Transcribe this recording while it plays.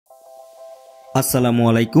আসসালামু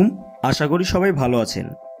আলাইকুম। আশা করি সবাই ভালো আছেন।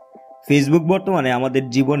 ফেসবুক বর্তমানে আমাদের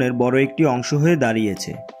জীবনের বড় একটি অংশ হয়ে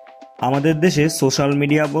দাঁড়িয়েছে। আমাদের দেশে সোশ্যাল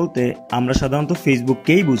মিডিয়া বলতে আমরা সাধারণত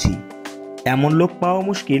ফেসবুককেই বুঝি। এমন লোক পাওয়া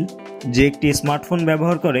মুশকিল যে একটি স্মার্টফোন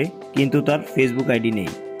ব্যবহার করে কিন্তু তার ফেসবুক আইডি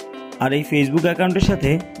নেই। আর এই ফেসবুক অ্যাকাউন্টের সাথে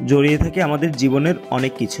জড়িয়ে থাকে আমাদের জীবনের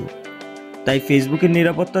অনেক কিছু। তাই ফেসবুকের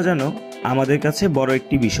নিরাপত্তা যেন আমাদের কাছে বড়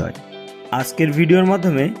একটি বিষয়। আজকের ভিডিওর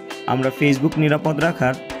মাধ্যমে আমরা ফেসবুক নিরাপদ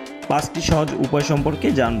রাখার 5টি সহজ উপায় সম্পর্কে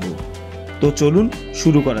জানব। তো চলুন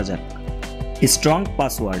শুরু করা যাক। Strong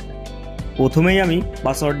password. প্রথমেই আমি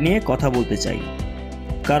পাসওয়ার্ড নিয়ে কথা বলতে চাই,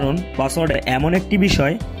 কারণ পাসওয়ার্ড এমন একটি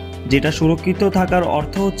বিষয় যেটা সুরক্ষিত থাকার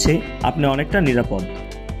অর্থ হচ্ছে আপনি অনেকটা নিরাপদ।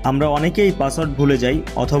 আমরা অনেকেই পাসওয়ার্ড ভুলে যাই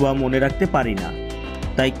অথবা মনে রাখতে পারি না,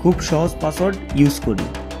 তাই খুব সহজ পাসওয়ার্ড ইউজ করি।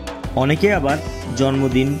 অনেকে আবার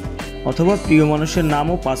জন্মদিন অথবা প্রিয় মানুষের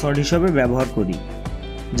নামও পাসওয়ার্ড হিসাবে ব্যবহার করি,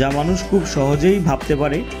 যা মানুষ খুব সহজেই ভাবতে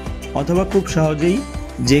পারে অথবা খুব সহজেই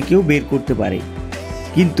যে কেউ বের করতে পারে।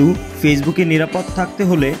 কিন্তু ফেসবুকে নিরাপদ থাকতে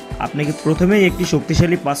হলে আপনাকে প্রথমেই একটি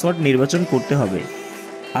শক্তিশালী পাসওয়ার্ড নির্বাচন করতে হবে।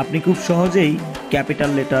 আপনি খুব সহজেই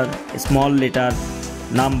capital letter, small letter,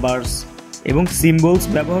 numbers এবং সিম্বলস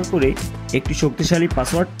ব্যবহার করে একটি শক্তিশালী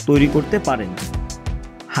পাসওয়ার্ড তৈরি করতে পারেন।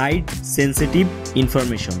 Hide sensitive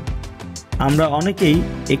information. আমরা অনেকেই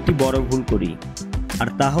একটি বড় ভুল করি, আর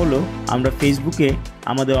তা হলো আমরা ফেসবুকে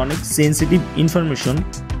আমাদের অনেক সেন্সিটিভ ইনফরমেশন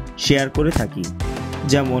শেয়ার করে থাকি,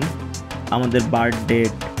 যেমন আমাদের বার্থ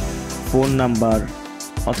ডেট, ফোন নাম্বার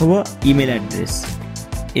অথবা ইমেল অ্যাড্রেস।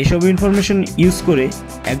 এসব ইনফরমেশন ইউজ করে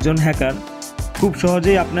একজন হ্যাকার খুব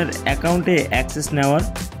সহজেই আপনার অ্যাকাউন্টে অ্যাক্সেস নেওয়ার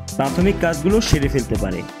প্রাথমিক কাজগুলো সেরে ফেলতে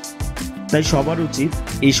পারে। তাই সবার উচিত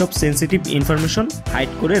এইসব সেন্সিটিভ ইনফরমেশন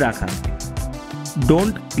হাইড করে রাখা।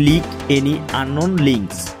 Don't click any unknown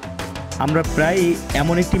links. আমরা প্রায়ই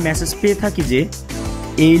এমন একটি মেসেজ পেয়ে থাকি যে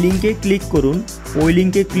এই লিঙ্কে ক্লিক করুন, ওই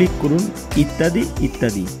লিঙ্কে ক্লিক করুন, ইত্যাদি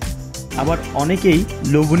ইত্যাদি। আবার অনেকেই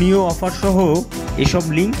লোভনীয় অফার সহ এসব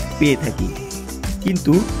লিঙ্ক পেয়ে থাকি,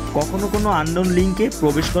 কিন্তু কখনো কোনো আননোন লিঙ্কে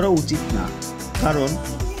প্রবেশ করা উচিত না, কারণ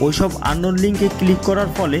ওইসব আননোন লিঙ্কে ক্লিক করার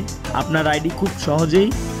ফলে আপনার আইডি খুব সহজেই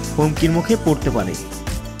হুমকির মুখে পড়তে পারে।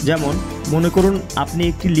 যেমন মনে করুন আপনি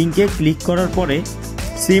একটি লিঙ্কে ক্লিক করার পরে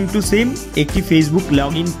সেম টু সেম একটি ফেসবুক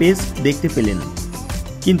লগ ইন পেজ দেখতে পেলেন,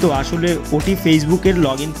 কিন্তু আসলে ওটি ফেসবুকের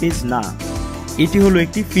লগ ইন পেজ না, এটি হলো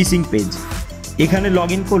একটি ফিশিং পেজ। এখানে লগ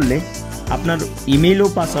ইন করলে আপনার ইমেল ও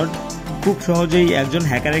পাসওয়ার্ড খুব সহজেই একজন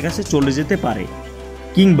হ্যাকারের কাছে চলে যেতে পারে।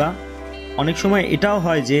 কিংবা অনেক সময় এটাও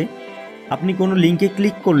হয় যে আপনি কোনো লিঙ্কে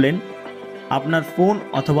ক্লিক করলেন, আপনার ফোন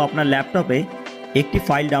অথবা আপনার ল্যাপটপে একটি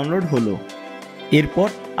ফাইল ডাউনলোড হলো, এরপর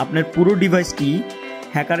আপনার পুরো ডিভাইসটি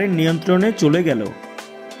হ্যাকারের নিয়ন্ত্রণে চলে গেল।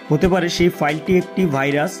 হতে পারে সেই ফাইলটি একটি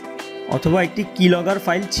ভাইরাস অথবা একটি কিলগার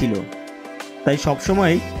ফাইল ছিল। তাই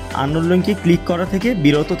সবসময় আননোন লিঙ্কে ক্লিক করা থেকে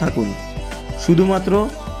বিরত থাকুন, শুধুমাত্র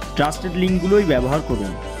ট্রাস্টেড লিঙ্কগুলোই ব্যবহার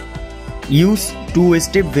করুন। Use 2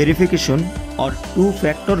 step verification or 2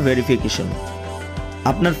 factor verification.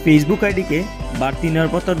 আপনার ফেসবুক আইডিকে বাড়তি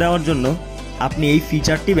নিরাপত্তা দেওয়ার জন্য আপনি এই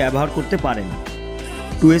ফিচারটি ব্যবহার করতে পারেন।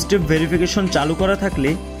 2 স্টেপ ভেরিফিকেশন চালু করা থাকলে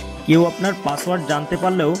কেউ আপনার পাসওয়ার্ড জানতে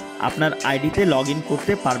পারলেও আপনার আইডিতে লগ ইন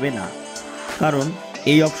করতে পারবে না, কারণ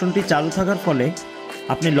এই অপশনটি চালু থাকার ফলে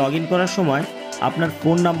আপনি লগ ইন করার সময় আপনার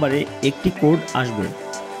ফোন নাম্বারে একটি কোড আসবে।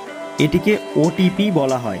 এটিকে ওটিপি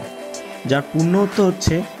বলা হয়, যার পূর্ণ অর্থ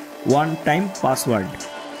হচ্ছে ওয়ান টাইম পাসওয়ার্ড।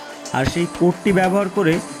 আর সেই কোডটি ব্যবহার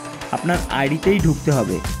করে আপনার আইডিতেই ঢুকতে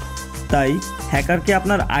হবে। তাই হ্যাকারকে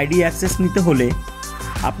আপনার আইডি অ্যাক্সেস নিতে হলে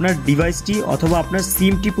আপনার ডিভাইসটি অথবা আপনার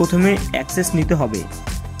সিমটি প্রথমে অ্যাক্সেস নিতে হবে,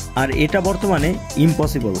 আর এটা বর্তমানে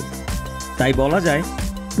ইম্পসিবল। তাই বলা যায়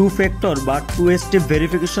 2 ফ্যাক্টর বা 2 স্টেপ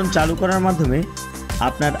ভেরিফিকেশন চালু করার মাধ্যমে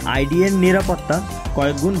আপনার আইডি এর নিরাপত্তা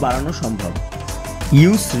কয়েক গুণ বাড়ানো সম্ভব।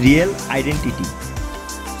 Use real identity.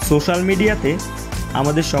 সোশ্যাল মিডিয়াতে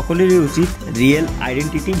আমাদের সকলেরই উচিত রিয়েল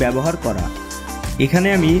আইডেন্টিটি ব্যবহার করা। এখানে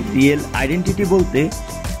আমি রিয়েল আইডেন্টিটি বলতে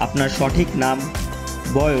আপনার সঠিক নাম,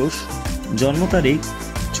 বয়স, জন্ম তারিখ,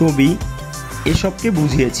 ছবি এসবকে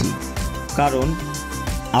বুঝিয়েছি। কারণ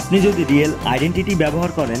আপনি যদি রিয়েল আইডেন্টিটি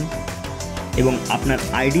ব্যবহার করেন এবং আপনার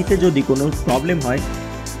আইডিতে যদি কোনো প্রবলেম হয়,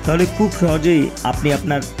 তাহলে খুব সহজেই আপনি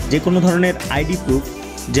আপনার যে কোনো ধরনের আইডি প্রুফ,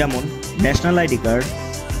 যেমন national ID card,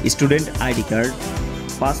 student ID card,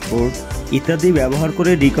 passport ইত্যাদি ব্যবহার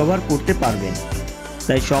করে রিকভার করতে পারবেন।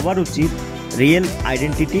 তাই সবার উচিত রিয়েল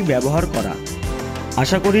আইডেন্টিটি ব্যবহার করা।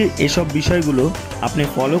 আশা করি এসব বিষয়গুলো আপনি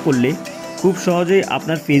ফলো করলে খুব সহজেই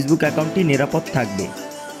আপনার ফেসবুক অ্যাকাউন্টটি নিরাপদ থাকবে।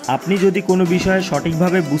 আপনি যদি কোনো বিষয়ে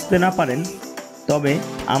সঠিকভাবে বুঝতে না পারেন, তবে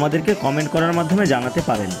আমাদেরকে কমেন্ট করার মাধ্যমে জানাতে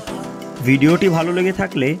পারেন। ভিডিওটি ভালো লেগে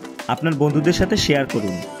থাকলে আপনার বন্ধুদের সাথে শেয়ার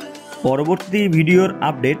করুন। পরবর্তী ভিডিওর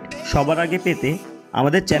আপডেট সবার আগে পেতে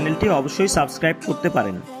আমাদের চ্যানেলটি অবশ্যই সাবস্ক্রাইব করতে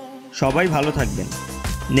পারেন। সবাই ভালো থাকবেন।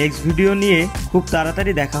 নেক্সট ভিডিও নিয়ে খুব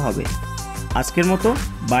তাড়াতাড়ি দেখা হবে। আজকের মতো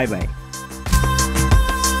বাই বাই।